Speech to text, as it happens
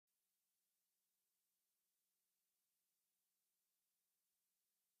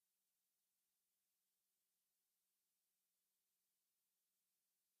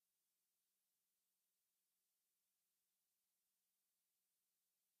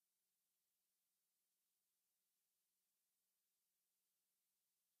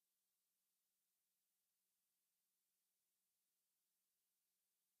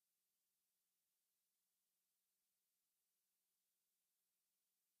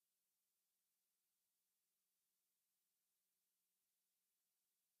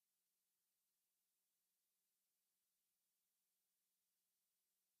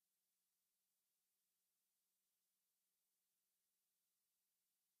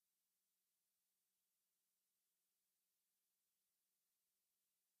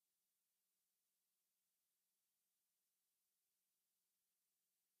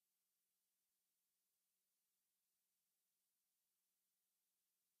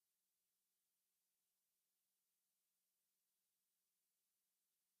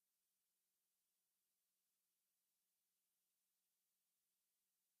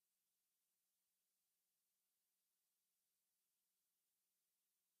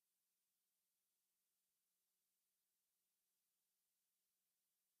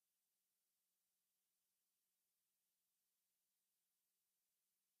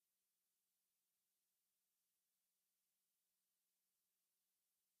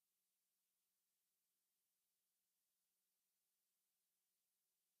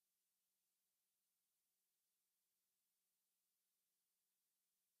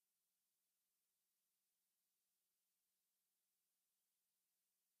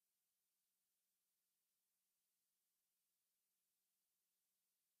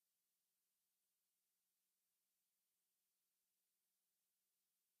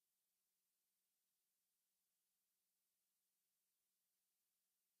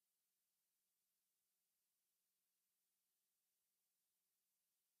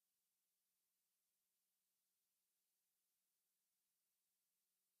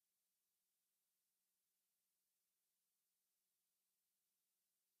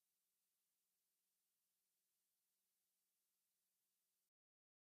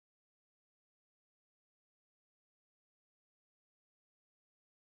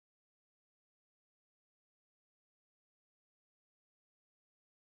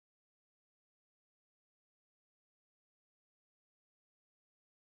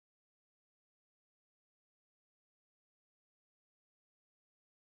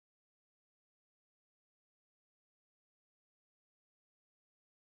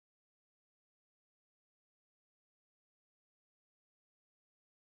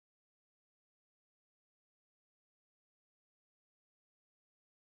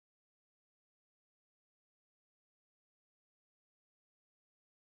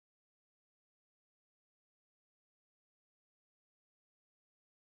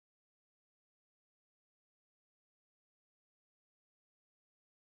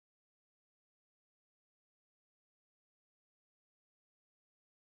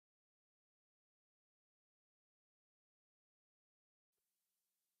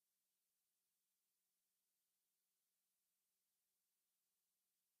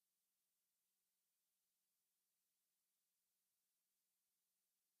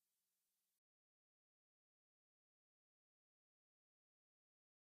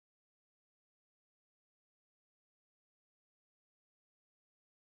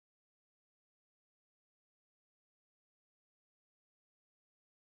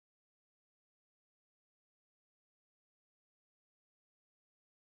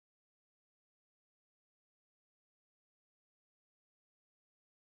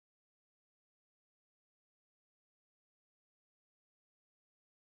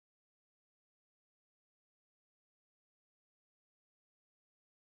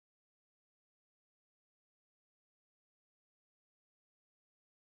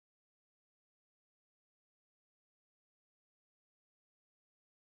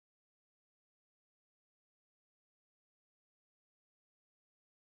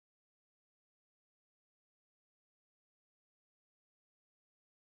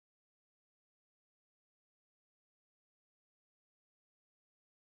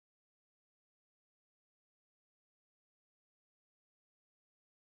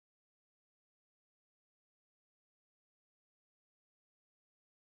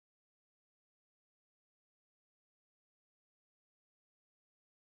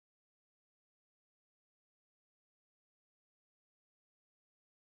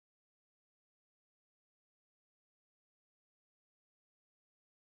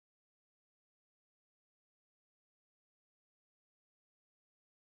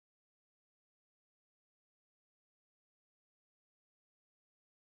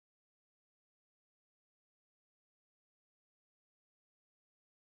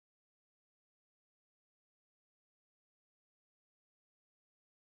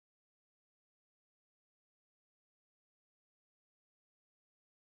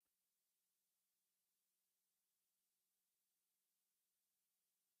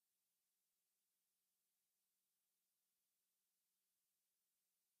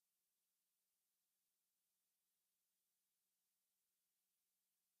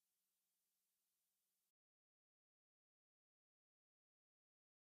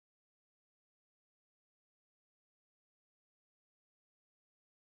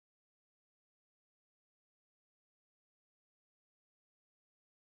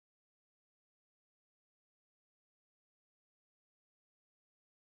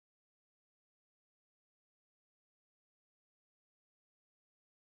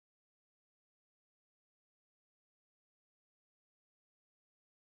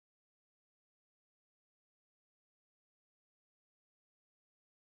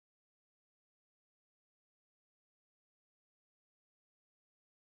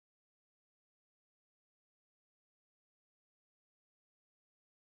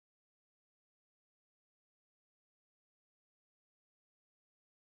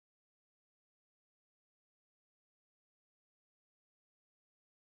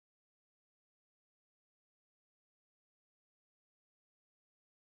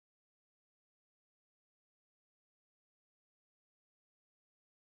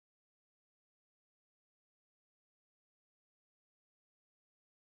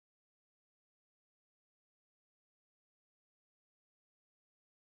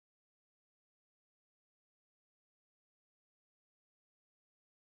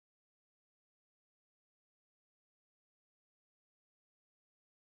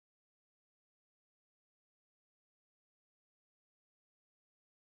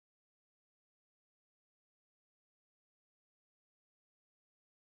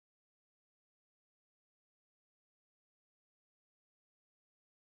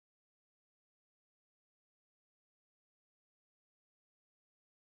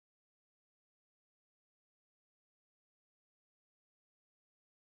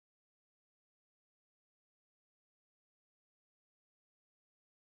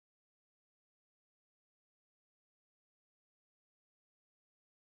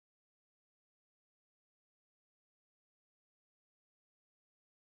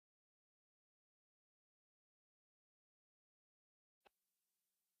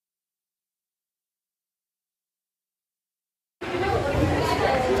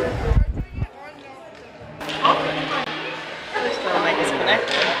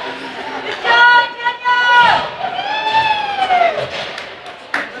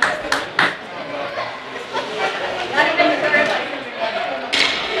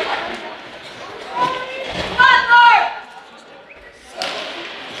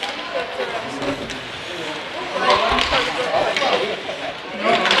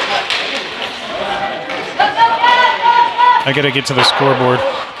I gotta get to the scoreboard.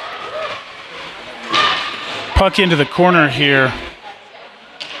 Puck into the corner here.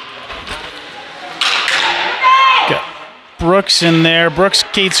 Got Brooks in there. Brooks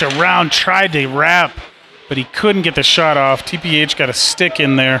skates around, tried to wrap, but he couldn't get the shot off. TPH got a stick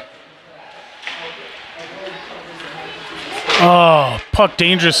in there. Oh, puck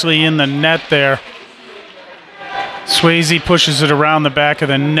dangerously in the net there. Swayze pushes it around the back of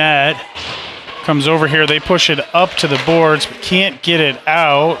the net. Comes over here. They push it up to the boards, but can't get it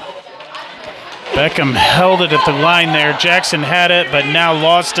out. Beckham held it at the line there. Jackson had it, but now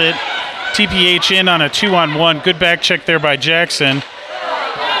lost it. TPH in on a 2-on-1. Good back check there by Jackson.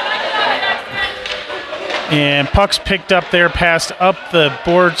 And puck's picked up there, passed up the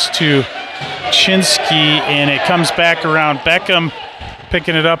boards to Chinsky, and it comes back around. Beckham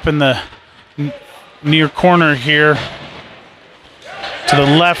picking it up in the near corner here to the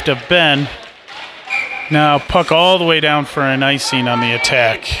left of Ben. Now puck all the way down for an icing on the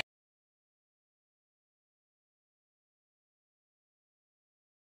attack.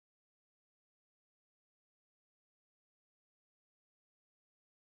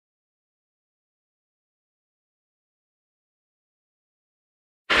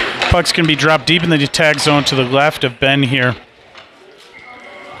 Puck's going to be dropped deep in the tag zone to the left of Ben here.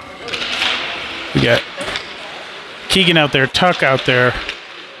 We got Keegan out there, Tuck out there.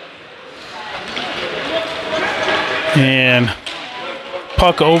 And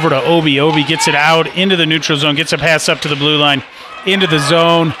puck over to Obi. Obi gets it out into the neutral zone, gets a pass up to the blue line, into the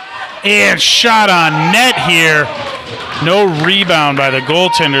zone, and shot on net here. No rebound by the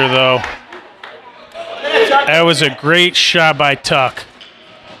goaltender, though. That was a great shot by Tuck.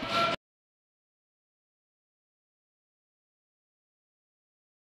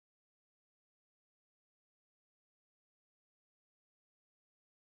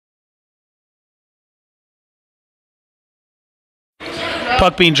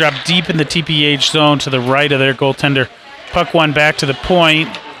 Puck being dropped deep in the TPH zone to the right of their goaltender. Puck one back to the point.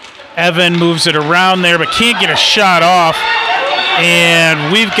 Evan moves it around there, but can't get a shot off.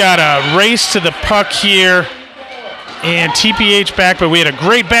 And we've got a race to the puck here. And TPH back, but we had a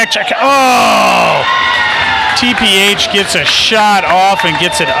great back check. Oh! TPH gets a shot off and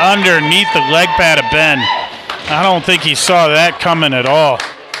gets it underneath the leg pad of Ben. I don't think he saw that coming at all.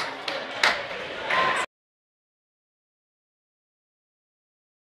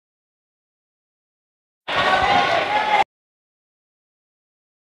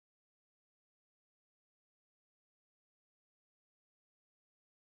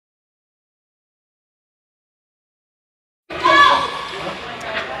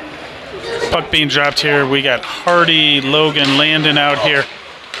 Puck being dropped here. We got Hardy, Logan, Landon out here.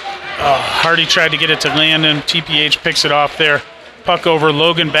 Hardy tried to get it to Landon. TPH picks it off there. Puck over,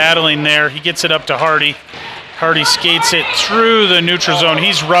 Logan battling there. He gets it up to Hardy. Hardy skates it through the neutral zone.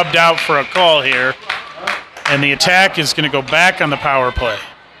 He's rubbed out for a call here. And the attack is going to go back on the power play.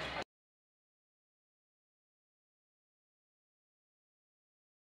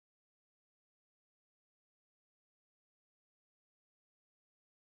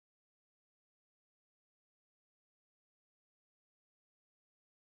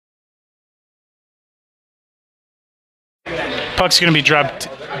 Puck's going to be dropped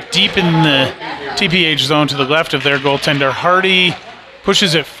deep in the TPH zone to the left of their goaltender. Hardy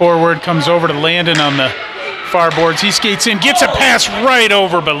pushes it forward, comes over to Landon on the far boards. He skates in, gets a pass right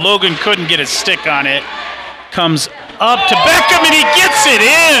over, but Logan couldn't get his stick on it. Comes up to Beckham, and he gets it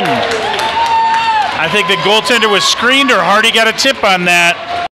in. I think the goaltender was screened, or Hardy got a tip on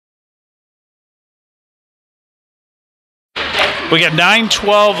that. We got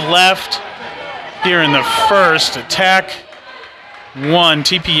 9:12 left here in the first. Attack 1,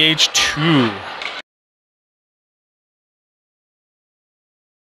 TPH 2.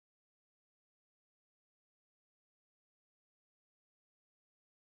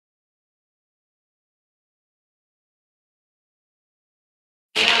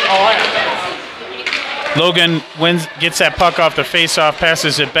 Logan gets that puck off the face-off,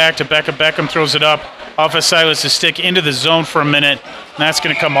 passes it back to Beckham. Beckham throws it up off of Silas' stick into the zone for a minute, and that's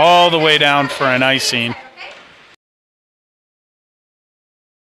going to come all the way down for an icing.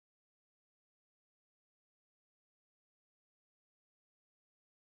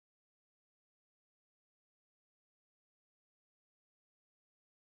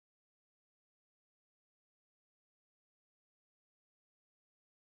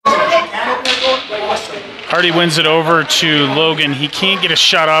 Hardy wins it over to Logan. He can't get a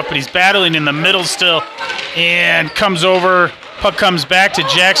shot off, but he's battling in the middle still and comes over. Puck comes back to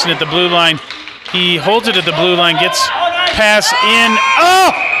Jackson at the blue line. He holds it at the blue line, gets pass in.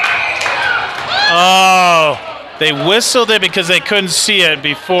 Oh, they whistled it because they couldn't see it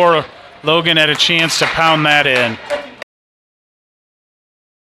before Logan had a chance to pound that in.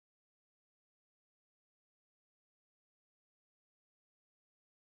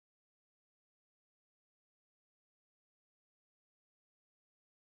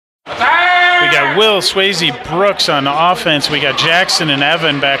 We got Will, Swayze, Brooks on offense. We got Jackson and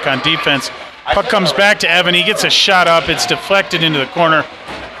Evan back on defense. Puck comes back to Evan. He gets a shot up. It's deflected into the corner.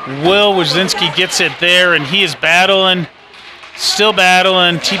 Will Wazinski gets it there, and he is battling, still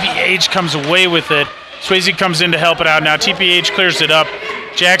battling. TPH comes away with it. Swayze comes in to help it out now. TPH clears it up.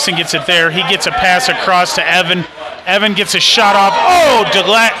 Jackson gets it there. He gets a pass across to Evan. Evan gets a shot off. Oh,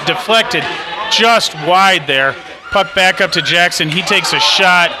 deflected just wide there. Puck back up to Jackson. He takes a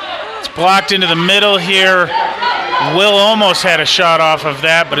shot. It's blocked into the middle here. Will almost had a shot off of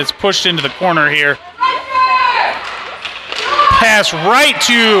that, but it's pushed into the corner here. Pass right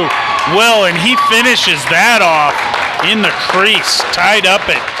to Will, and he finishes that off in the crease. Tied up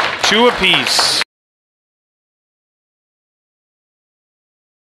at 2 apiece.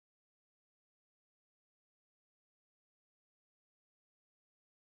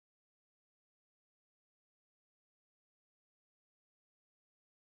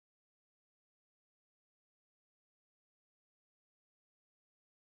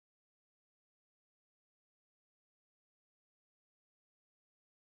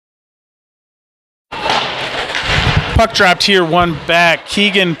 Puck dropped here, one back.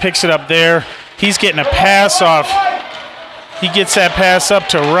 Keegan picks it up there. He's getting a pass off. He gets that pass up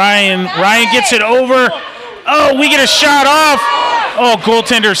to Ryan. Ryan gets it over. Oh, we get a shot off. Oh,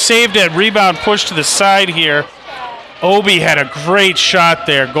 goaltender saved it. Rebound pushed to the side here. Obi had a great shot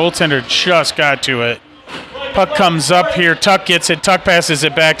there. Goaltender just got to it. Puck comes up here. Tuck gets it. Tuck passes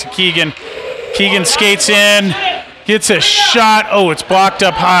it back to Keegan. Keegan skates in. Gets a shot. Oh, it's blocked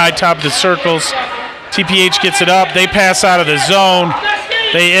up high, top of the circles. TPH gets it up. They pass out of the zone.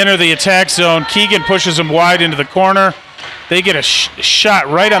 They enter the attack zone. Keegan pushes them wide into the corner. They get a shot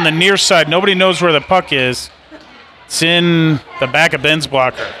right on the near side. Nobody knows where the puck is. It's in the back of Ben's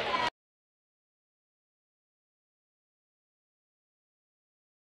blocker.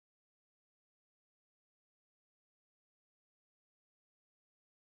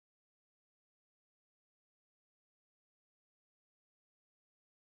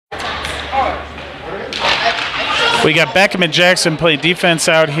 We got Beckham and Jackson play defense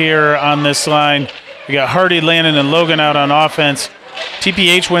out here on this line. We got Hardy, Landon, and Logan out on offense.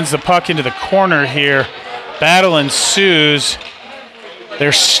 TPH wins the puck into the corner here. Battle ensues.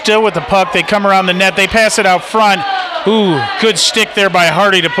 They're still with the puck. They come around the net. They pass it out front. Ooh, good stick there by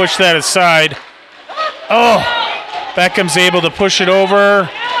Hardy to push that aside. Oh, Beckham's able to push it over.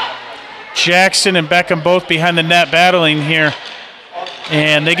 Jackson and Beckham both behind the net battling here.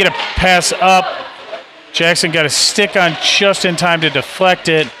 And they get a pass up. Jackson got a stick on just in time to deflect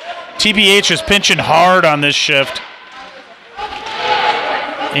it. TPH is pinching hard on this shift.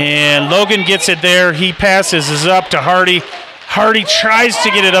 And Logan gets it there. He passes is up to Hardy. Hardy tries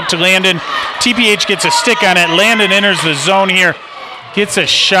to get it up to Landon. TPH gets a stick on it. Landon enters the zone here. Gets a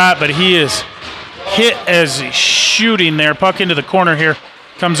shot, but he is hit as he's shooting there. Puck into the corner here.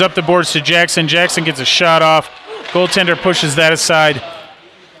 Comes up the boards to Jackson. Jackson gets a shot off. Goaltender pushes that aside.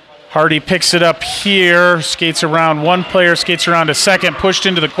 Hardy picks it up here, skates around one player, skates around a second, pushed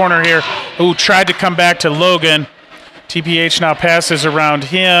into the corner here, who tried to come back to Logan. TPH now passes around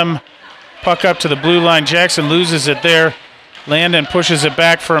him. Puck up to the blue line. Jackson loses it there. Landon pushes it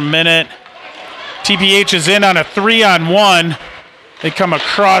back for a minute. TPH is in on a 3-on-1. They come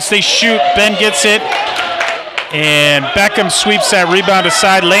across, they shoot, Ben gets it, and Beckham sweeps that rebound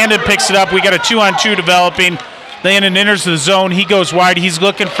aside. Landon picks it up. We got a 2-on-2 developing. Landon enters the zone. He goes wide. He's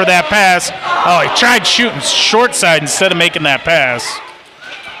looking for that pass. Oh, he tried shooting short side instead of making that pass.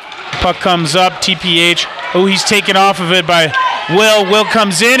 Puck comes up. TPH. Oh, he's taken off of it by Will. Will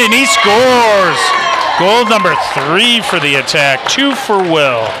comes in, and he scores. Goal number 3 for the attack. 2 for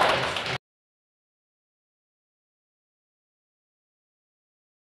Will.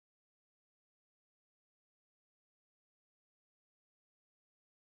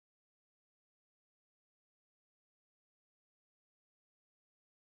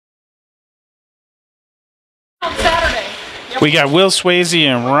 Saturday. We got Will, Swayze,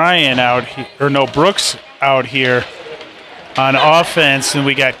 and Ryan out here, or no, Brooks out here on offense, and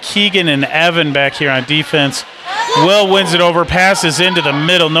we got Keegan and Evan back here on defense. Will wins it over, passes into the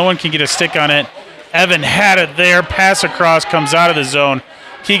middle. No one can get a stick on it. Evan had it there. Pass across, comes out of the zone.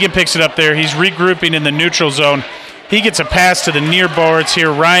 Keegan picks it up there. He's regrouping in the neutral zone. He gets a pass to the near boards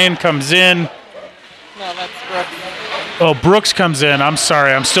here. Ryan comes in. No, that's Brooks. Oh, Brooks comes in. I'm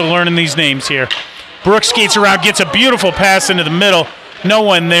sorry. I'm still learning these names here. Brooks skates around, gets a beautiful pass into the middle. No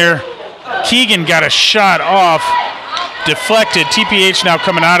one there. Keegan got a shot off. Deflected. TPH now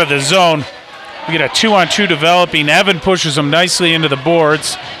coming out of the zone. We get a 2-on-2 developing. Evan pushes him nicely into the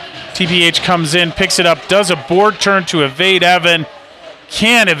boards. TPH comes in, picks it up, does a board turn to evade Evan.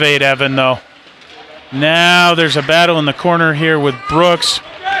 Can't evade Evan, though. Now there's a battle in the corner here with Brooks.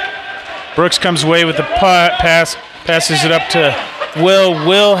 Brooks comes away with the pass, passes it up to Will.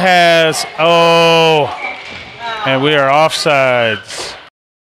 Will has, and we are offsides.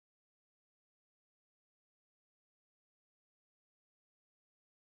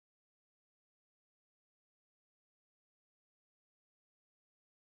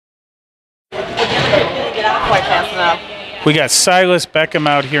 Quite fast enough. We got Silas Beckham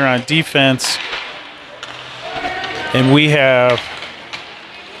out here on defense. And we have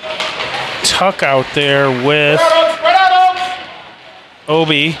Tuck out there with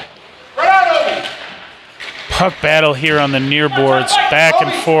Obi. Puck battle here on the near boards, back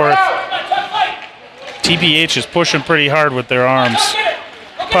and forth. TPH is pushing pretty hard with their arms.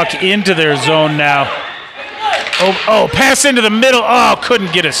 Puck into their zone now. Oh, pass into the middle. Oh,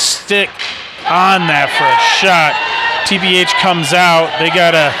 couldn't get a stick on that for a shot. TPH comes out. They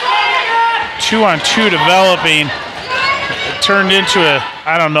got a 2-on-2 developing. It turned into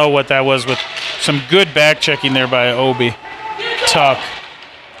I don't know what that was, with some good back checking there by Obi. Tuck.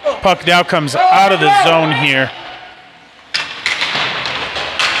 Puck now comes out of the zone here.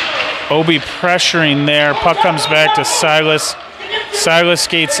 Obi pressuring there. Puck comes back to Silas. Silas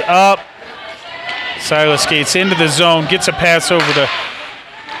skates up. Silas skates into the zone, gets a pass over to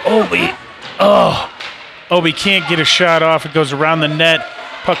Obi. Obi can't get a shot off. It goes around the net.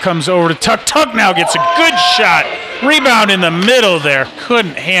 Puck comes over to Tuck. Tuck now gets a good shot. Rebound in the middle there.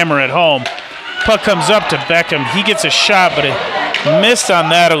 Couldn't hammer it home. Puck comes up to Beckham. He gets a shot, but it missed on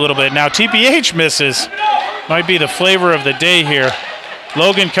that a little bit. Now TPH misses. Might be the flavor of the day here.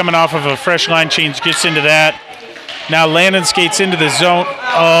 Logan coming off of a fresh line change gets into that. Now Landon skates into the zone.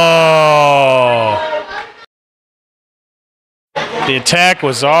 The attack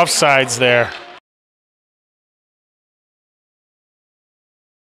was offsides there.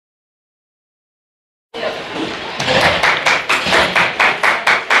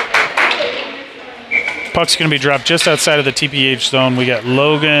 Puck's going to be dropped just outside of the TPH zone. We got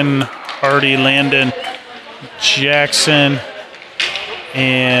Logan, Hardy, Landon, Jackson,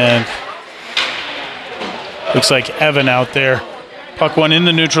 and looks like Evan out there. Puck one in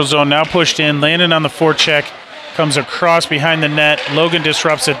the neutral zone, now pushed in. Landon on the forecheck, comes across behind the net. Logan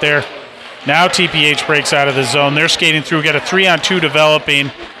disrupts it there. Now TPH breaks out of the zone. They're skating through. Got a 3-on-2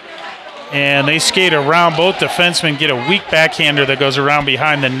 developing, and they skate around. Both defensemen get a weak backhander that goes around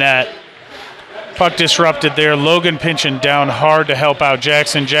behind the net. Puck disrupted there. Logan pinching down hard to help out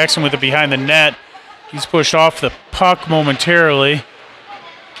Jackson. Jackson with it behind the net. He's pushed off the puck momentarily.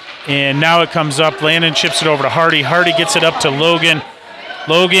 And now it comes up. Landon chips it over to Hardy. Hardy gets it up to Logan.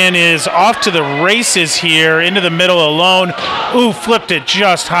 Logan is off to the races here. Into the middle alone. Ooh, flipped it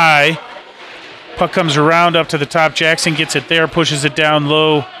just high. Puck comes around up to the top. Jackson gets it there. Pushes it down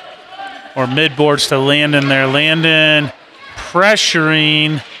low. Or mid-boards to Landon there. Landon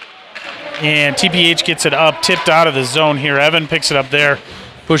pressuring. And TPH gets it up, tipped out of the zone here. Evan picks it up there,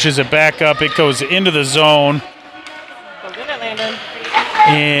 pushes it back up. It goes into the zone. Go get it, Landon.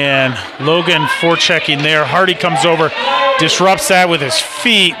 And Logan forechecking there. Hardy comes over, disrupts that with his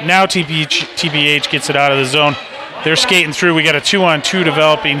feet. Now TPH gets it out of the zone. They're skating through. We got a 2-on-2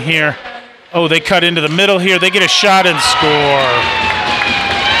 developing here. Oh, they cut into the middle here. They get a shot and score.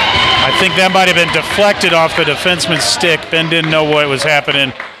 I think that might have been deflected off the defenseman's stick. Ben didn't know what was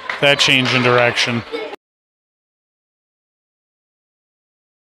happening. That change in direction.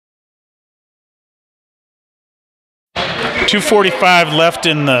 .245 left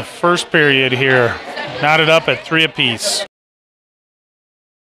in the first period here. Knotted up at 3 apiece.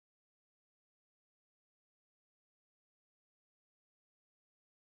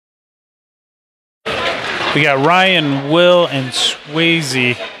 We got Ryan, Will, and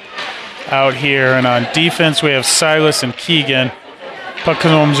Swayze out here. And on defense, we have Silas and Keegan. Puck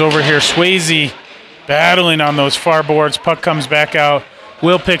comes over here. Swayze battling on those far boards. Puck comes back out.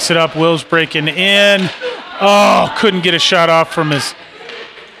 Will picks it up. Will's breaking in. Oh, couldn't get a shot off from his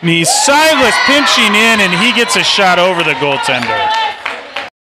knees. Silas pinching in, and he gets a shot over the goaltender.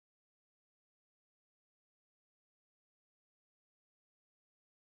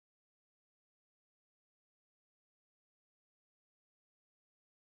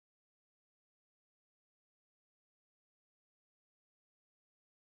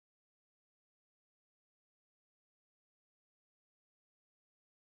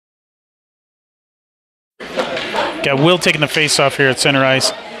 Got Will taking the face off here at center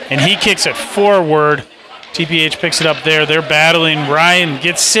ice, and he kicks it forward. TPH picks it up there. They're battling. Ryan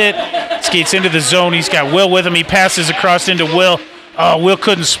gets it, skates into the zone. He's got Will with him. He passes across into Will. Oh, Will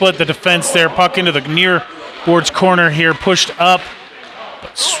couldn't split the defense there. Puck into the near boards corner here, pushed up.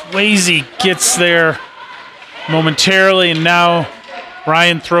 But Swayze gets there momentarily, and now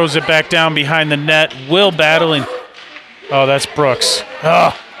Ryan throws it back down behind the net. Will battling. Oh, that's Brooks.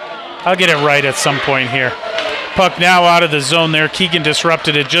 Oh, I'll get it right at some point here. Puck now out of the zone there. Keegan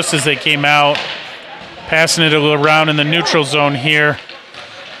disrupted it just as they came out. Passing it around in the neutral zone here.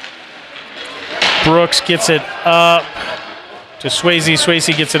 Brooks gets it up to Swayze.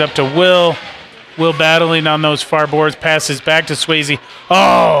 Swayze gets it up to Will. Will battling on those far boards. Passes back to Swayze.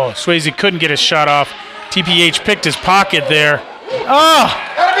 Oh, Swayze couldn't get his shot off. TPH picked his pocket there. Oh!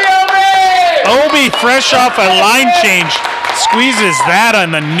 Obi, fresh off a line change, squeezes that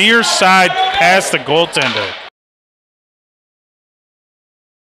on the near side past the goaltender.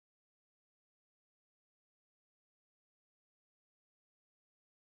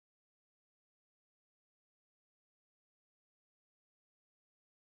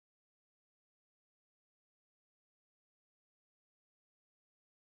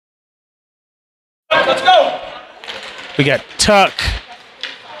 Let's go. We got Tuck,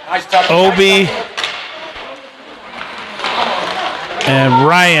 Nice Tuck. Obi, and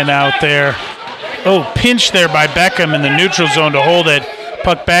Ryan out there. Oh, pinch there by Beckham in the neutral zone to hold it.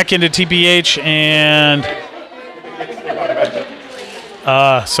 Puck back into TPH, and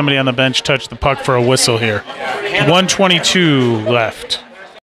somebody on the bench touched the puck for a whistle here. 1:22 left.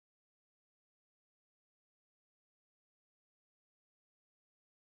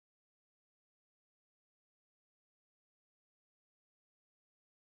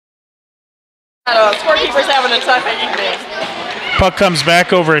 Scorekeeper's having a tough evening. Puck comes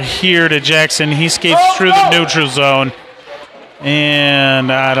back over here to Jackson. He skates through the neutral zone.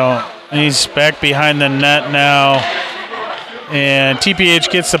 And he's back behind the net now. And TPH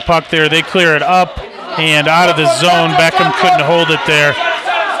gets the puck there. They clear it up and out of the zone. Beckham couldn't hold it there.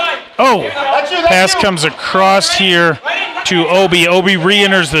 Oh, pass comes across here to Obi. Obi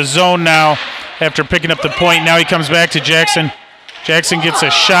re-enters the zone now after picking up the point. Now he comes back to Jackson. Jackson gets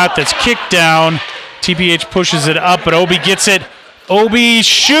a shot that's kicked down. TPH pushes it up, but Obi gets it. Obi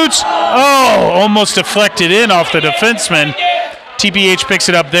shoots. Oh, almost deflected in off the defenseman. TPH picks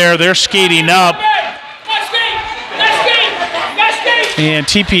it up there. They're skating up. And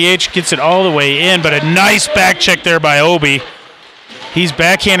TPH gets it all the way in, but a nice back check there by Obi. He's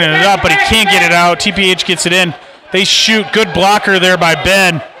backhanding it up, but he can't get it out. TPH gets it in. They shoot. Good blocker there by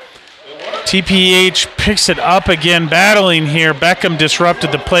Ben. TPH picks it up again, battling here. Beckham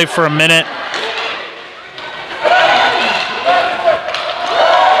disrupted the play for a minute.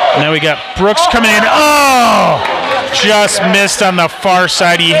 Now we got Brooks coming in. Oh! Just missed on the far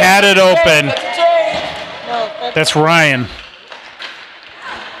side. He had it open. That's Ryan.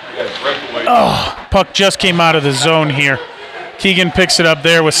 Oh, puck just came out of the zone here. Keegan picks it up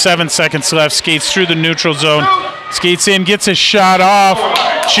there with 7 seconds left. Skates through the neutral zone. Skates in, gets a shot off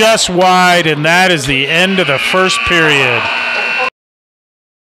just wide, and that is the end of the first period.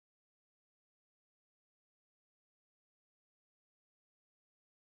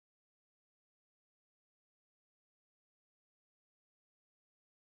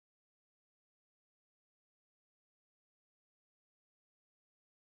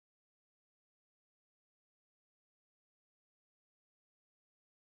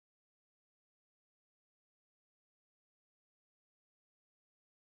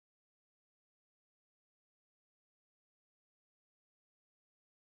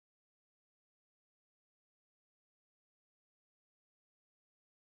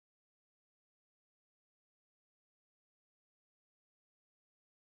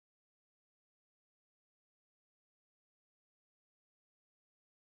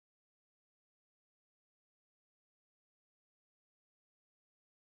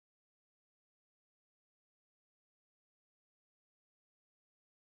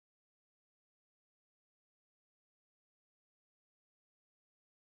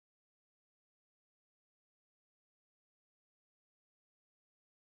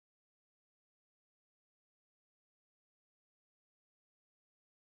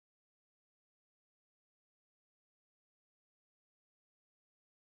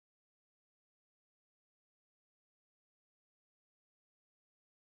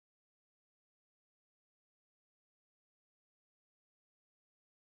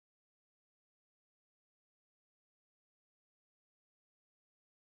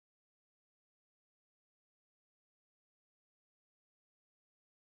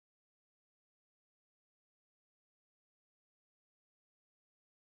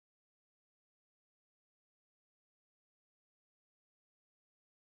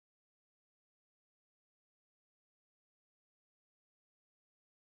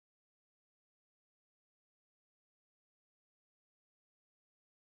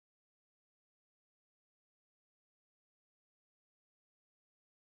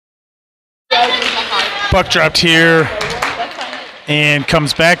 Puck dropped here and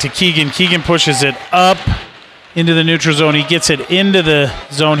comes back to Keegan. Keegan pushes it up into the neutral zone. He gets it into the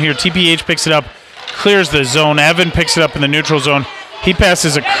zone here. TPH picks it up, clears the zone. Evan picks it up in the neutral zone. He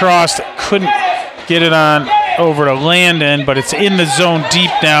passes across, couldn't get it on over to Landon, but it's in the zone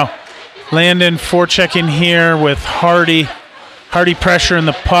deep now. Landon forechecking here with Hardy. Hardy pressure in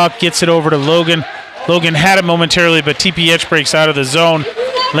the puck, gets it over to Logan. Logan had it momentarily, but TPH breaks out of the zone.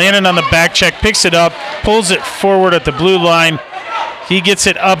 Landon on the back check, picks it up, pulls it forward at the blue line. He gets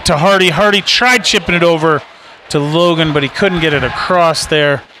it up to Hardy. Hardy tried chipping it over to Logan, but he couldn't get it across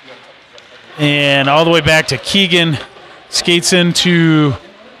there. And all the way back to Keegan. Skates into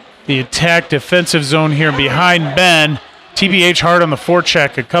the attack defensive zone here behind Ben. TPH hard on the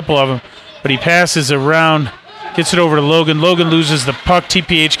forecheck, a couple of them, but he passes around, gets it over to Logan. Logan loses the puck.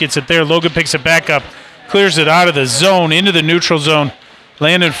 TPH gets it there. Logan picks it back up, clears it out of the zone into the neutral zone.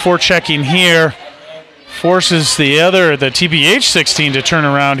 Landon forechecking here, forces the TPH 16 to turn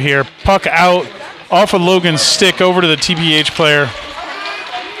around here. Puck out off of Logan's stick over to the TPH player.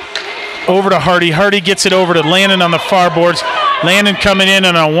 Over to Hardy. Hardy gets it over to Landon on the far boards. Landon coming in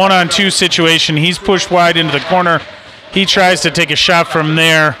on a 1-on-2 situation. He's pushed wide into the corner. He tries to take a shot from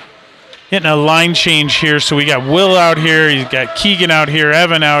there. Getting a line change here. So we got Will out here. He's got Keegan out here.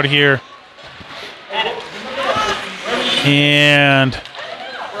 Evan out here. And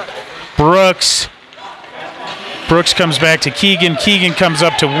Brooks comes back to Keegan. Keegan comes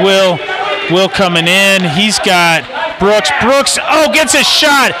up to Will. Will coming in. He's got Brooks. Brooks, gets a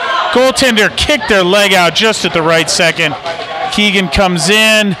shot. Goaltender kicked their leg out just at the right second. Keegan comes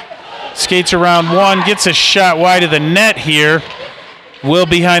in, skates around one, gets a shot wide of the net here. Will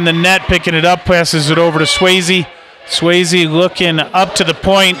behind the net, picking it up, passes it over to Swayze. Swayze looking up to the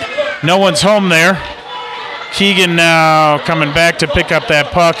point. No one's home there. Keegan now coming back to pick up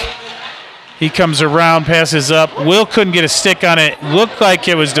that puck. He comes around, passes up. Will couldn't get a stick on it. Looked like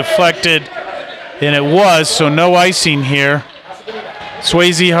it was deflected, and it was, so no icing here.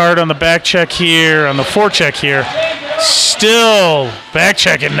 Swayze hard on the back check here, on the forecheck here. Still back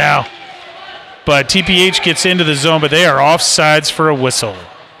checking now. But TPH gets into the zone, but they are offsides for a whistle.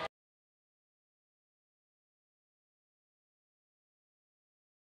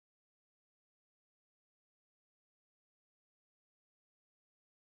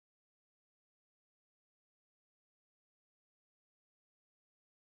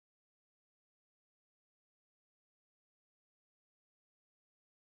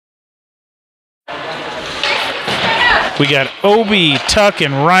 We got Obi, Tuck,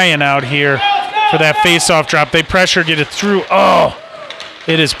 and Ryan out here for that face-off drop. They pressure, get it through. Oh,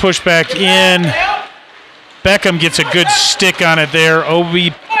 it is pushed back in. Beckham gets a good stick on it there.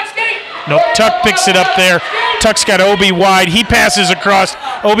 Obi, nope, Tuck picks it up there. Tuck's got Obi wide. He passes across.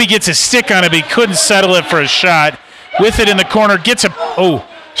 Obi gets a stick on it, but he couldn't settle it for a shot. With it in the corner, gets a,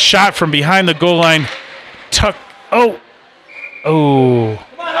 shot from behind the goal line. Tuck, no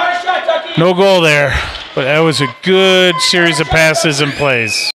goal there. But that was a good series of passes and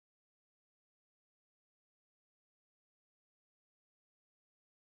plays.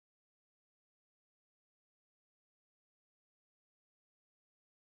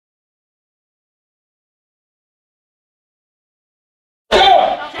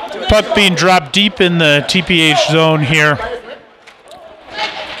 Puck being dropped deep in the TPH zone here.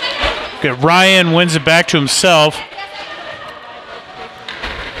 Good. Ryan wins it back to himself.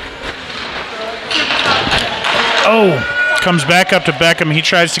 Comes back up to Beckham. He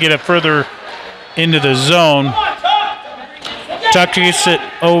tries to get it further into the zone. Tuck gets it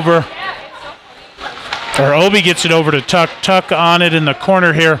over. Or Obi gets it over to Tuck. Tuck on it in the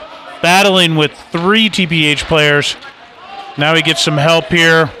corner here. Battling with 3 TPH players. Now he gets some help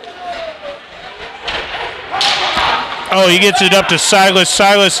here. He gets it up to Silas.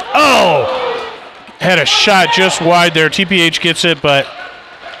 Silas, had a shot just wide there. TPH gets it, but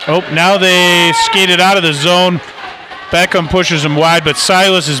now they skated out of the zone. Beckham pushes him wide, but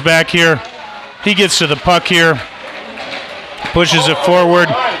Silas is back here. He gets to the puck here. Pushes it forward.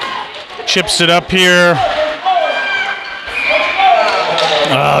 Chips it up here.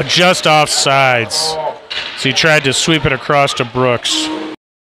 Just offsides. So he tried to sweep it across to Brooks.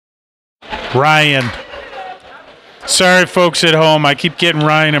 Ryan. Sorry, folks at home. I keep getting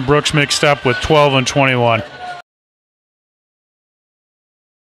Ryan and Brooks mixed up with 12 and 21.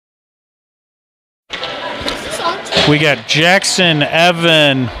 We got Jackson,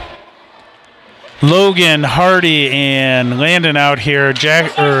 Evan, Logan, Hardy, and Landon out here.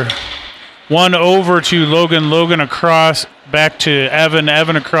 One over to Logan. Logan across, back to Evan.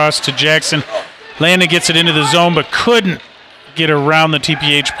 Evan across to Jackson. Landon gets it into the zone, but couldn't get around the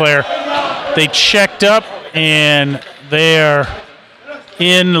TPH player. They checked up, and they're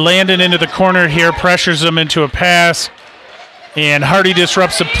in. Landon into the corner here, pressures them into a pass. And Hardy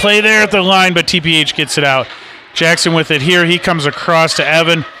disrupts the play there at the line, but TPH gets it out. Jackson with it here. He comes across to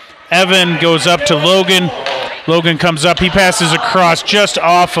Evan. Evan goes up to Logan. Logan comes up. He passes across just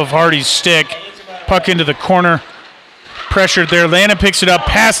off of Hardy's stick. Puck into the corner. Pressured there. Landon picks it up.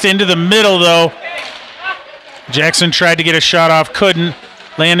 Passed into the middle, though. Jackson tried to get a shot off. Couldn't.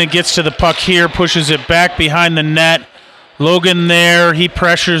 Landon gets to the puck here. Pushes it back behind the net. Logan there. He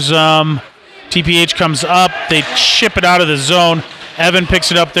pressures TPH comes up. They ship it out of the zone. Evan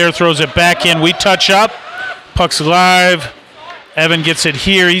picks it up there. Throws it back in. We touch up. Puck's live. Evan gets it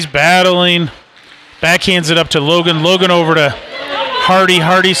here. He's battling. Backhands it up to Logan. Logan over to Hardy.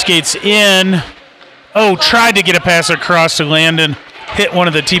 Hardy skates in. Oh, tried to get a pass across to Landon. Hit one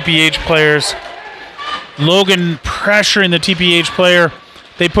of the TPH players. Logan pressuring the TPH player.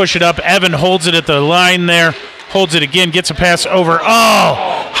 They push it up. Evan holds it at the line there. Holds it again. Gets a pass over.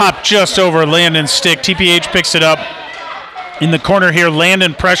 Oh! Hopped just over Landon's stick. TPH picks it up in the corner here.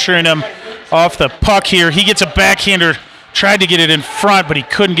 Landon pressuring him off the puck here. He gets a backhander. Tried to get it in front, but he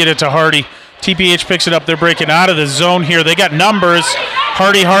couldn't get it to Hardy. TPH picks it up. They're breaking out of the zone here. They got numbers.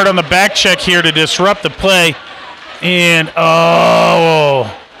 Hardy hard on the back check here to disrupt the play. And,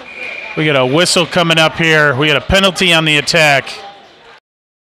 oh, we got a whistle coming up here. We got a penalty on the attack.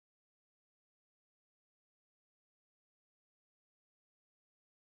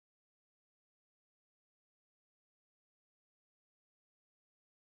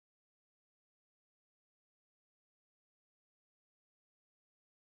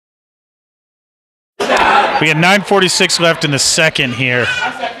 We got 9:46 left in the second here.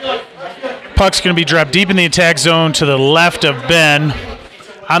 Puck's going to be dropped deep in the attack zone to the left of Ben.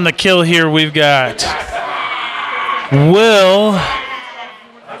 On the kill here, we've got Will.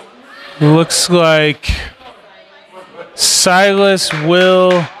 Looks like Silas,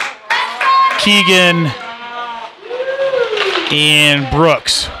 Will, Keegan, and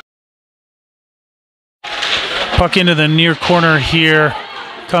Brooks. Puck into the near corner here.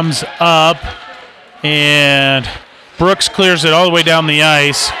 Comes up. And Brooks clears it all the way down the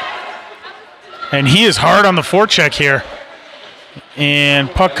ice. And he is hard on the forecheck here. And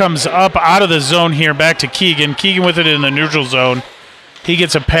puck comes up out of the zone here back to Keegan. Keegan with it in the neutral zone. He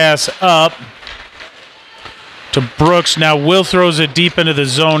gets a pass up to Brooks. Now Will throws it deep into the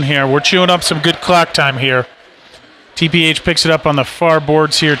zone here. We're chewing up some good clock time here. TPH picks it up on the far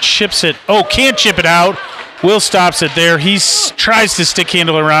boards here. Chips it. Oh, can't chip it out. Will stops it there. He tries to stick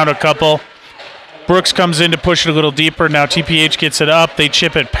handle around a couple. Brooks comes in to push it a little deeper. Now TPH gets it up. They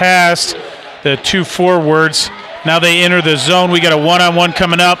chip it past the two forwards. Now they enter the zone. We got a one-on-one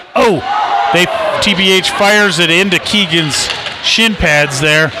coming up. Oh, TPH fires it into Keegan's shin pads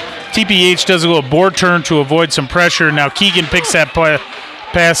there. TPH does a little board turn to avoid some pressure. Now Keegan picks that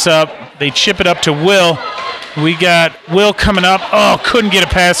pass up. They chip it up to Will. We got Will coming up. Oh, couldn't get a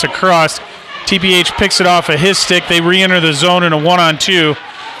pass across. TPH picks it off of his stick. They re-enter the zone in a one-on-two.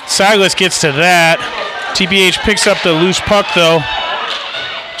 Silas gets to that. TPH picks up the loose puck, though.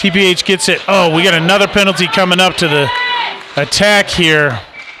 TPH gets it. Oh, we got another penalty coming up to the attack here.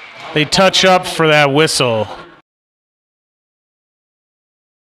 They touch up for that whistle.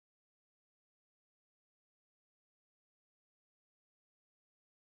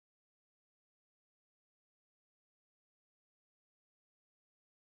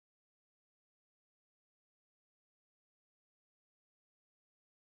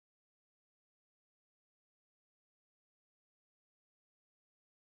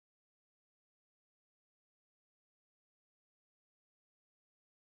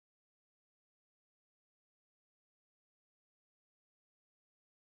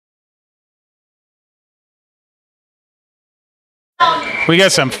 We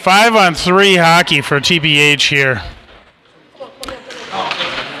got some 5-on-3 hockey for TPH here.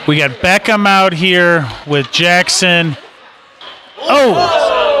 We got Beckham out here with Jackson. Oh!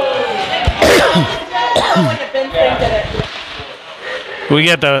 We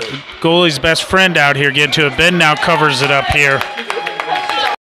got the goalie's best friend out here getting to it. Ben now covers it up here.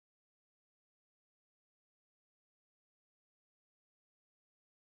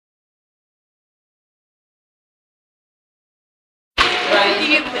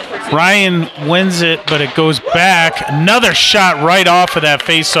 Ryan wins it, but it goes back. Another shot right off of that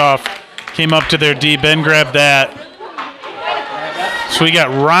face-off. Came up to their D. Ben grabbed that. So we got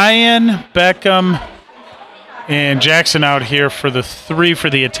Ryan, Beckham, and Jackson out here for the three for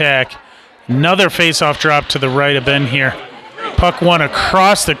the attack. Another face-off drop to the right of Ben here. Puck one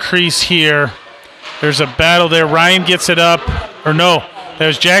across the crease here. There's a battle there. Ryan gets it up. Or no,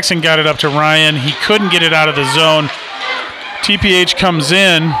 There's Jackson got it up to Ryan. He couldn't get it out of the zone. TPH comes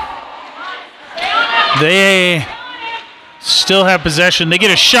in. They still have possession. They get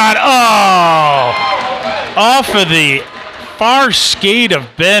a shot. Oh! Off of the far skate of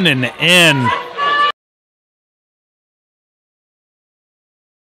Ben and in.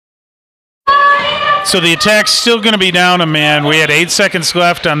 So the attack's still going to be down a man. We had 8 seconds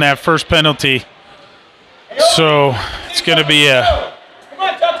left on that first penalty. So it's going to be a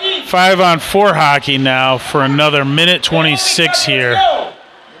 5-on-4 hockey now for another minute 26 here.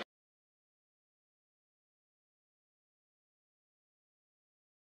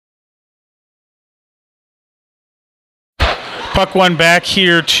 Puck one back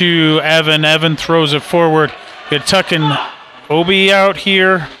here to Evan. Evan throws it forward. They're tucking Obi out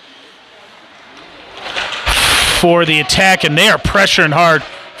here for the attack, and they are pressuring hard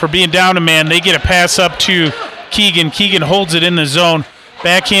for being down a man. They get a pass up to Keegan. Keegan holds it in the zone,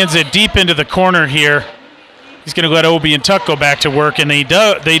 backhands it deep into the corner here. He's going to let Obi and Tuck go back to work, and they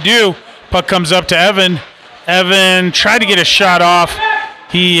do. Puck comes up to Evan. Evan tried to get a shot off.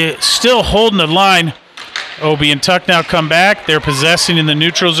 He is still holding the line. Obi and Tuck now come back. They're possessing in the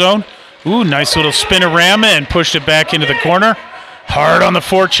neutral zone. Ooh, nice little spinorama and pushed it back into the corner. Hard on the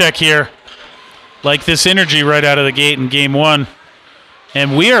forecheck here. Like this energy right out of the gate in game one.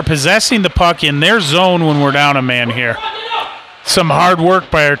 And we are possessing the puck in their zone when we're down a man here. Some hard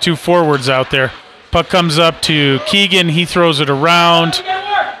work by our two forwards out there. Puck comes up to Keegan. He throws it around.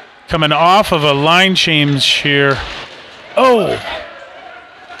 Coming off of a line change here. Oh!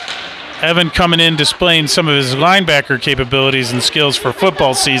 Evan coming in displaying some of his linebacker capabilities and skills for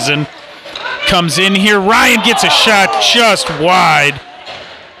football season. Comes in here. Ryan gets a shot just wide.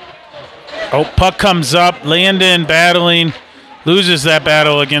 Oh, puck comes up. Landon battling. Loses that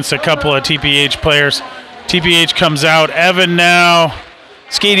battle against a couple of TPH players. TPH comes out. Evan now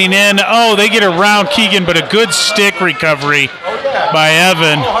skating in. Oh, they get around Keegan, but a good stick recovery by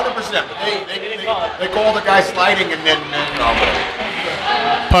Evan. 100%. They call the guy sliding and then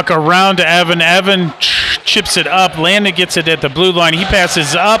Puck around to Evan. Evan chips it up. Landon gets it at the blue line. He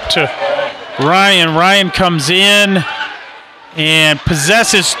passes up to Ryan. Ryan comes in and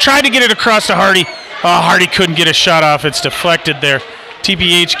possesses. Tried to get it across to Hardy. Oh, Hardy couldn't get a shot off. It's deflected there.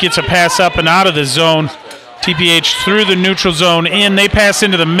 TPH gets a pass up and out of the zone. TPH through the neutral zone in. They pass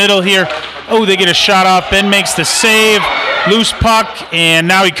into the middle here. Oh, they get a shot off. Ben makes the save. Loose puck, and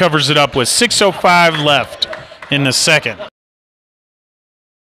now he covers it up with 6:05 left in the second.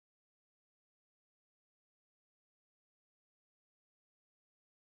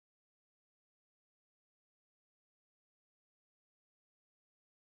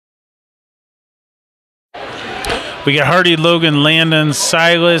 We got Hardy, Logan, Landon,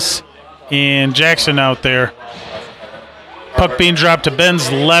 Silas, and Jackson out there. Puck being dropped to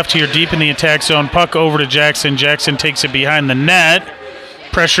Ben's left here, deep in the attack zone. Puck over to Jackson. Jackson takes it behind the net.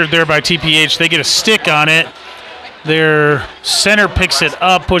 Pressured there by TPH. They get a stick on it. Their center picks it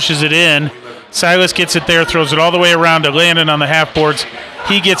up, pushes it in. Silas gets it there, throws it all the way around to Landon on the half boards.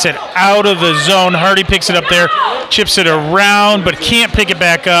 He gets it out of the zone. Hardy picks it up there, chips it around, but can't pick it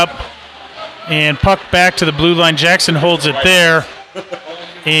back up. And puck back to the blue line. Jackson holds it there.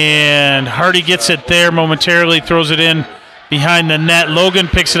 And Hardy gets it there momentarily, throws it in behind the net. Logan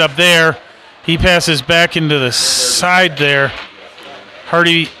picks it up there. He passes back into the side there.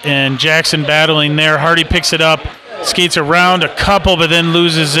 Hardy and Jackson battling there. Hardy picks it up, skates around a couple, but then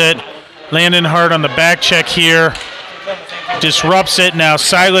loses it. Landon hard on the back check here. Disrupts it. Now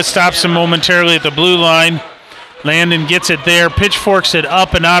Silas stops him momentarily at the blue line. Landon gets it there, pitchforks it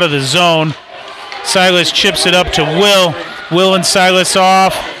up and out of the zone. Silas chips it up to Will. Will and Silas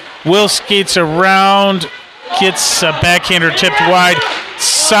off. Will skates around, gets a backhander tipped wide.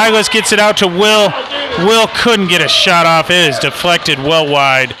 Silas gets it out to Will. Will couldn't get a shot off. It is deflected well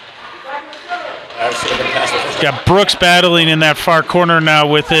wide. Got Brooks battling in that far corner now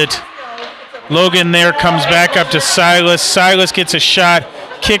with it. Logan there comes back up to Silas. Silas gets a shot,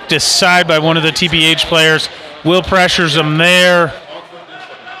 kicked aside by one of the TPH players. Will pressures him there.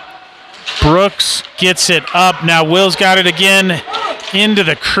 Brooks gets it up. Now Will's got it again into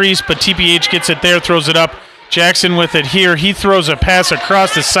the crease, but TPH gets it there, throws it up. Jackson with it here. He throws a pass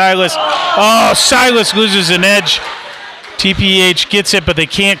across to Silas. Oh, Silas loses an edge. TPH gets it, but they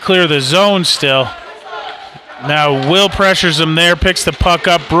can't clear the zone still. Now Will pressures him there, picks the puck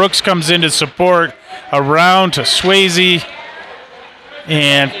up. Brooks comes in to support around to Swayze.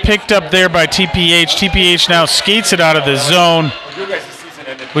 And picked up there by TPH. TPH now skates it out of the zone.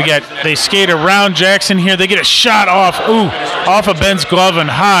 They skate around Jackson here. They get a shot off. Ooh, off of Ben's glove and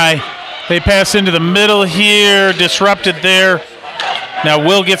high. They pass into the middle here. Disrupted there Now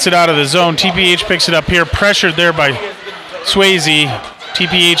Will gets it out of the zone. TPH picks it up here, pressured there by Swayze.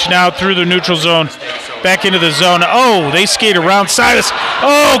 TPH now through the neutral zone, back into the zone. Oh, they skate around. Silas,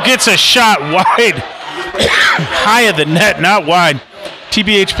 gets a shot wide. High of the net, not wide.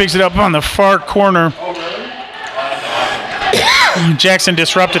 TPH picks it up on the far corner. Jackson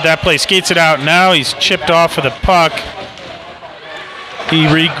disrupted that play, skates it out. Now he's chipped off of the puck. He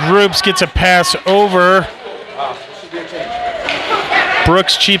regroups, gets a pass over.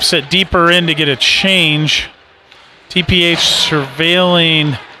 Brooks cheaps it deeper in to get a change. TPH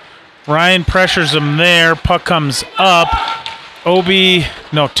surveilling. Ryan pressures him there. Puck comes up.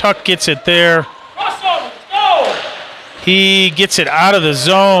 Tuck gets it there. He gets it out of the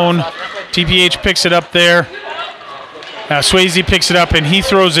zone. TPH picks it up there. Now Swayze picks it up and he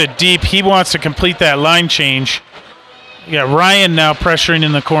throws it deep. He wants to complete that line change. You got Ryan now pressuring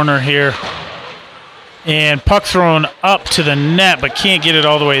in the corner here. And puck thrown up to the net, but can't get it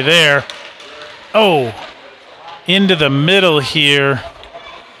all the way there. Into the middle here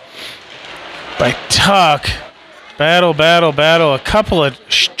by Tuck. Battle. A couple of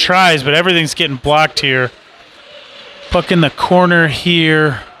tries, but everything's getting blocked here. Puck in the corner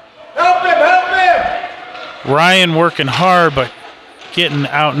here. Help him! Ryan working hard, but getting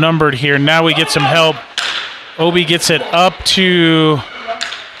outnumbered here. Now we get some help. Obi gets it up to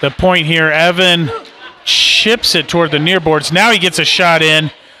the point here. Evan chips it toward the near boards. Now he gets a shot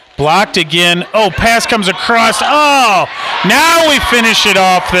in. Blocked again. Pass comes across. Now we finish it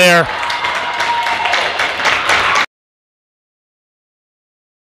off there.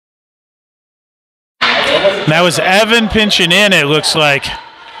 That was Evan pinching in, it looks like.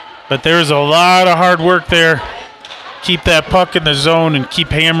 But there's a lot of hard work there. Keep that puck in the zone and keep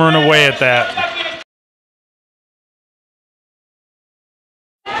hammering away at that.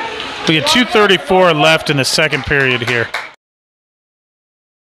 We get 2:34 left in the second period here.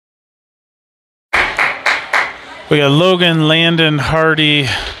 We got Logan, Landon, Hardy,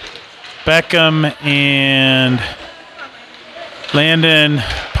 Beckham, and Landon.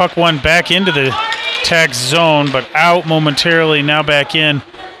 Puck one back into the tag zone, but out momentarily, now back in.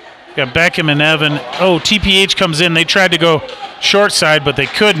 We got Beckham and Evan. TPH comes in. They tried to go short side, but they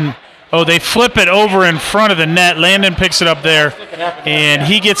couldn't. They flip it over in front of the net. Landon picks it up there, and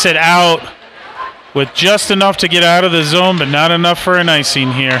he gets it out with just enough to get out of the zone, but not enough for an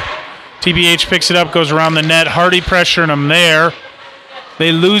icing here. TPH picks it up, goes around the net. Hardy pressuring them there.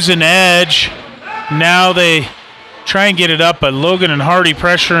 They lose an edge. Now they try and get it up, but Logan and Hardy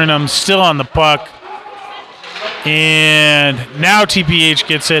pressuring them, still on the puck. And now TPH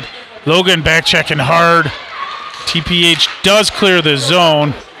gets it. Logan back checking hard. TPH does clear the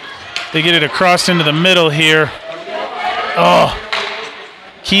zone. They get it across into the middle here.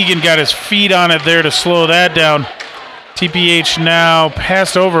 Keegan got his feet on it there to slow that down. TPH now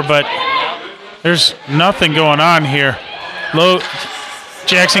passed over, but there's nothing going on here.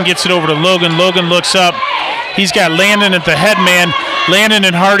 Jackson gets it over to Logan. Logan looks up. He's got Landon at the head man. Landon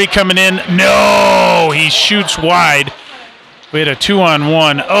and Hardy coming in. No, he shoots wide. We had a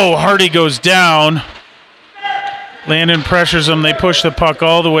 2-on-1. Hardy goes down. Landon pressures him. They push the puck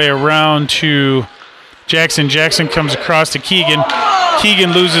all the way around to Jackson. Jackson comes across to Keegan.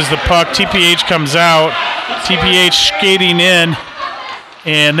 Keegan loses the puck. TPH comes out. TPH skating in.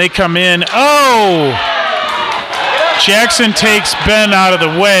 And they come in. Jackson takes Ben out of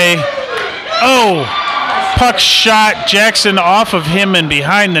the way. Puck shot. Jackson off of him and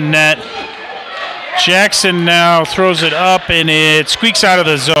behind the net. Jackson now throws it up, and it squeaks out of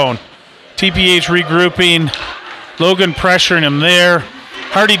the zone. TPH regrouping. Logan pressuring him there.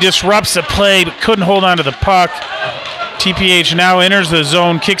 Hardy disrupts the play, but couldn't hold on to the puck. TPH now enters the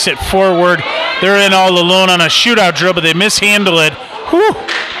zone, kicks it forward. They're in all alone on a shootout drill, but they mishandle it.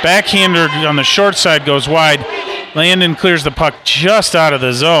 Backhander on the short side goes wide. Landon clears the puck just out of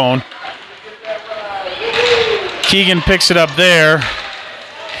the zone. Keegan picks it up there.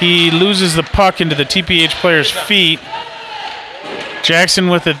 He loses the puck into the TPH player's feet. Jackson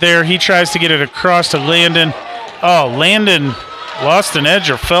with it there. He tries to get it across to Landon. Landon lost an edge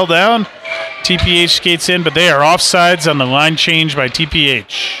or fell down. TPH skates in, but they are offsides on the line change by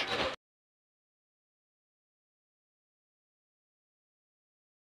TPH.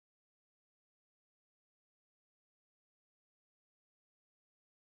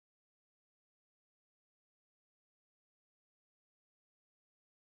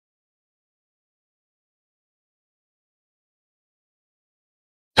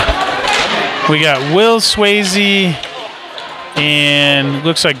 We got Will Swayze and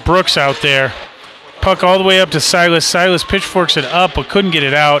looks like Brooks out there. Puck all the way up to Silas. Silas pitchforks it up but couldn't get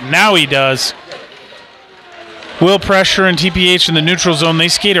it out. Now he does. Will pressure and TPH in the neutral zone. They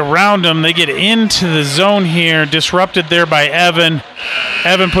skate around them. They get into the zone here. Disrupted there by Evan.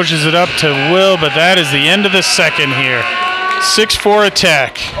 Evan pushes it up to Will, but that is the end of the second here. 6-4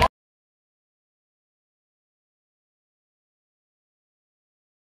 attack.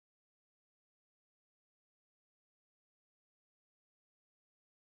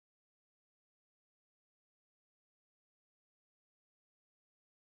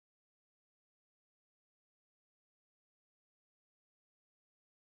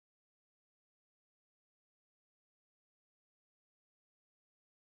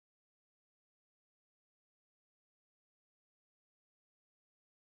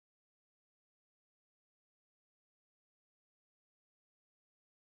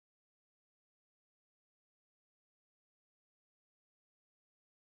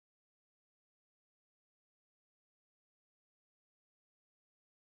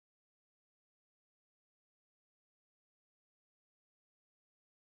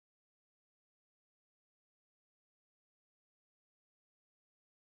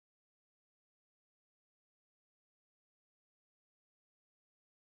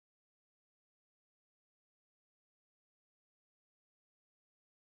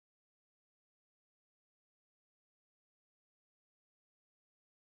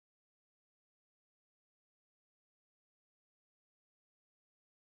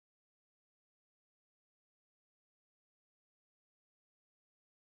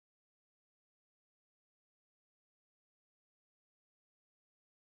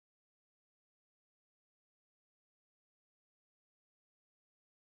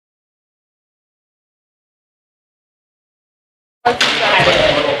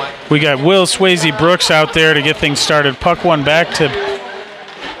 We got Will, Swayze, Brooks out there to get things started. Puck one back to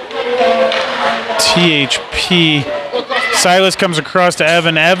THP. Silas comes across to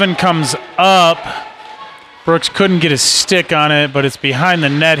Evan. Evan comes up. Brooks couldn't get his stick on it, but it's behind the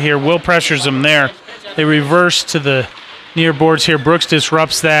net here. Will pressures him there. They reverse to the near boards here. Brooks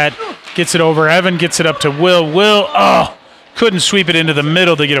disrupts that, gets it over. Evan gets it up to Will. Will, couldn't sweep it into the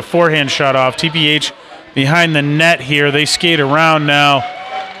middle to get a forehand shot off. TPH behind the net here. They skate around now.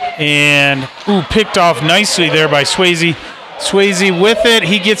 And, picked off nicely there by Swayze. Swayze with it.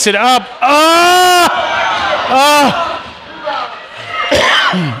 He gets it up.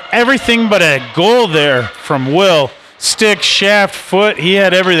 Everything but a goal there from Will. Stick, shaft, foot. He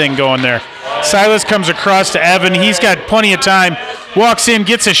had everything going there. Silas comes across to Evan. He's got plenty of time. Walks in,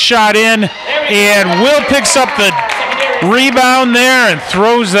 gets a shot in. And Will picks up the rebound there and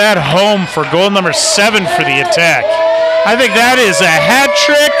throws that home for goal number 7 for the attack. I think that is a hat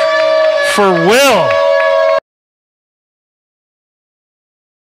trick for Will.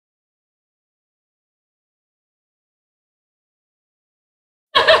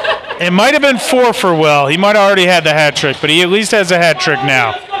 It might have been 4 for Will. He might have already had the hat trick, but he at least has a hat trick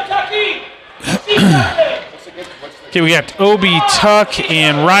now. Okay, we got Obi, Tuck,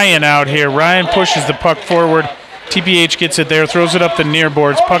 and Ryan out here. Ryan pushes the puck forward. TPH gets it there, throws it up the near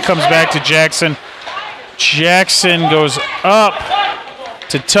boards. Puck comes back to Jackson. Jackson goes up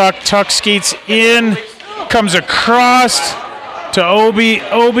to Tuck. Tuck skates in, comes across to Obi.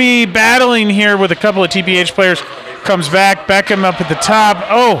 Obi battling here with a couple of TPH players. Comes back, Beckham up at the top.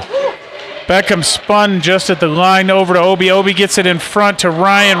 Beckham spun just at the line over to Obi. Obi gets it in front to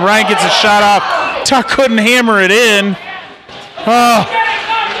Ryan. Ryan gets a shot off. Tuck couldn't hammer it in.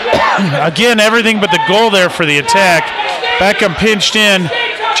 Again, everything but the goal there for the attack. Beckham pinched in.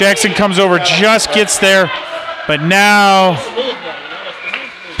 Jackson comes over, just gets there, but now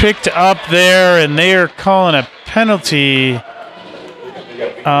picked up there, and they are calling a penalty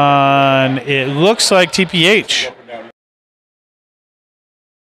on, it looks like TPH.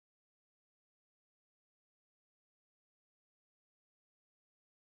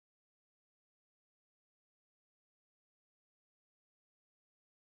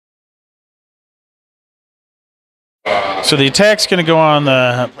 So the attack's going to go on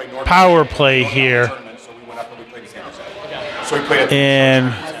the power play here.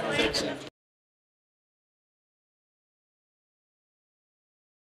 And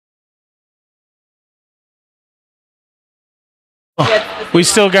we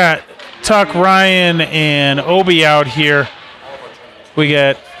still got Tuck, Ryan, and Obi out here. We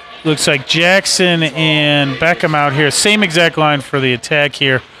got, looks like Jackson and Beckham out here. Same exact line for the attack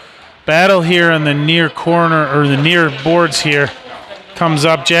here. Battle here on the near corner, or the near boards here. Comes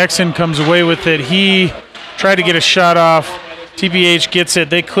up. Jackson comes away with it. He tried to get a shot off. TPH gets it.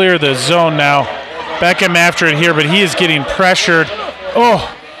 They clear the zone now. Beckham after it here, but he is getting pressured.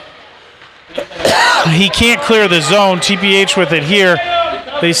 He can't clear the zone. TPH with it here.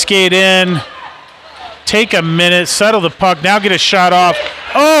 They skate in. take a minute, settle the puck, now get a shot off.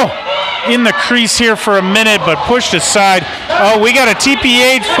 Oh, in the crease here for a minute, but pushed aside. Oh, we got a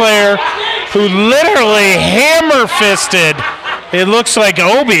TPH player who literally hammer-fisted. It looks like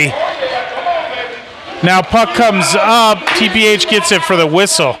Obi. Now puck comes up, TPH gets it for the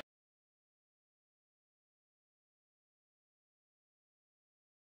whistle.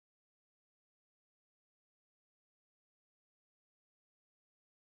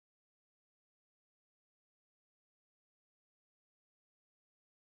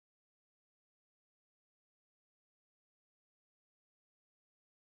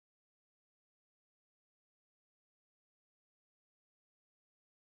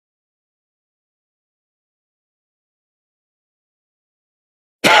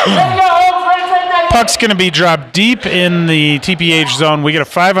 Puck's going to be dropped deep in the TPH zone. We get a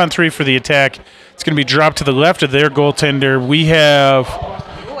 5-on-3 for the attack. It's going to be dropped to the left of their goaltender. We have...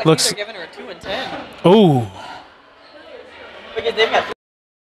 Looks. They're giving her a 2 and 10. Oh. Because they've got.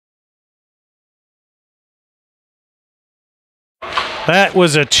 That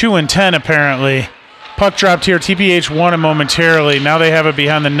was a 2 and 10 apparently. Puck dropped here. TPH won it momentarily. Now they have it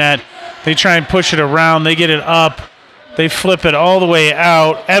behind the net. They try and push it around. They get it up. They flip it all the way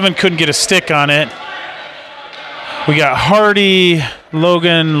out. Evan couldn't get a stick on it. We got Hardy,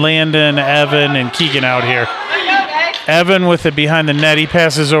 Logan, Landon, Evan, and Keegan out here. Evan with it behind the net. He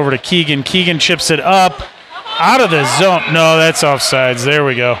passes over to Keegan. Keegan chips it up out of the zone. No, that's offsides. There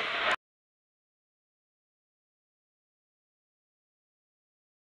we go.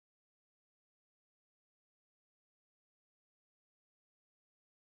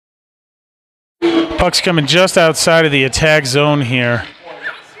 Puck's coming just outside of the attack zone here.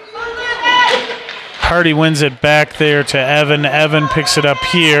 Hardy wins it back there to Evan. Evan picks it up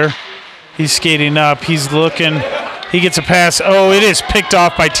here. He's skating up. He's looking. He gets a pass. Oh, it is picked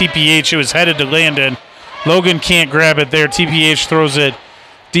off by TPH. It was headed to Landon. Logan can't grab it there. TPH throws it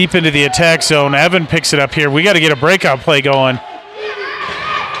deep into the attack zone. Evan picks it up here. We got to get a breakout play going.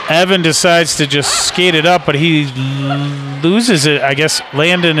 Evan decides to just skate it up, but he loses it, I guess,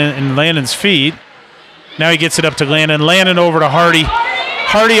 Landon in Landon's feet. Now he gets it up to Landon. Landon over to Hardy.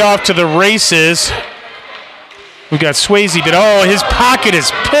 Hardy off to the races. We got Swayze, but oh, his pocket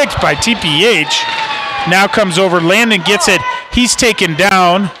is picked by TPH. Now comes over. Landon gets it. He's taken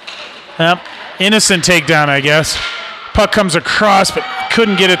down. Yep. Innocent takedown, I guess. Puck comes across, but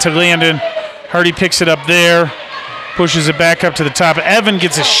couldn't get it to Landon. Hardy picks it up there. Pushes it back up to the top. Evan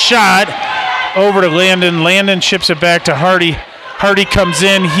gets a shot over to Landon. Landon chips it back to Hardy. Hardy comes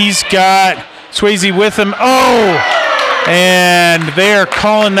in. He's got Swayze with him. Oh! And they are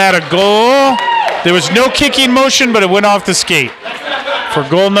calling that a goal. There was no kicking motion, but it went off the skate for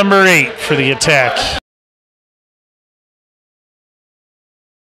goal number 8 for the attack.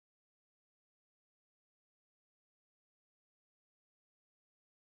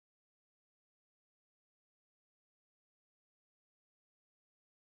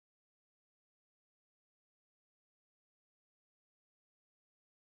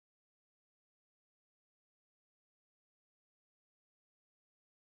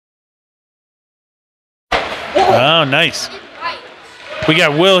 Oh, nice. We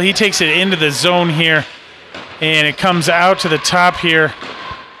got Will. He takes it into the zone here, and it comes out to the top here,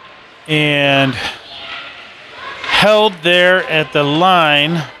 and held there at the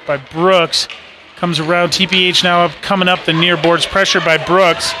line by Brooks. Comes around. TPH now coming up the near boards. Pressure by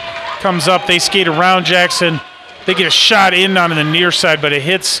Brooks. Comes up. They skate around Jackson. They get a shot in on the near side, but it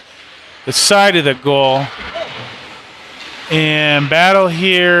hits the side of the goal. And battle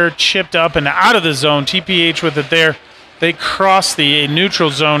here, chipped up and out of the zone. TPH with it there. They cross the neutral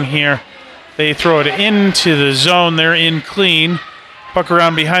zone here. They throw it into the zone. They're in clean. Puck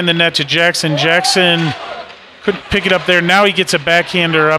around behind the net to Jackson. Jackson couldn't pick it up there. Now he gets a backhander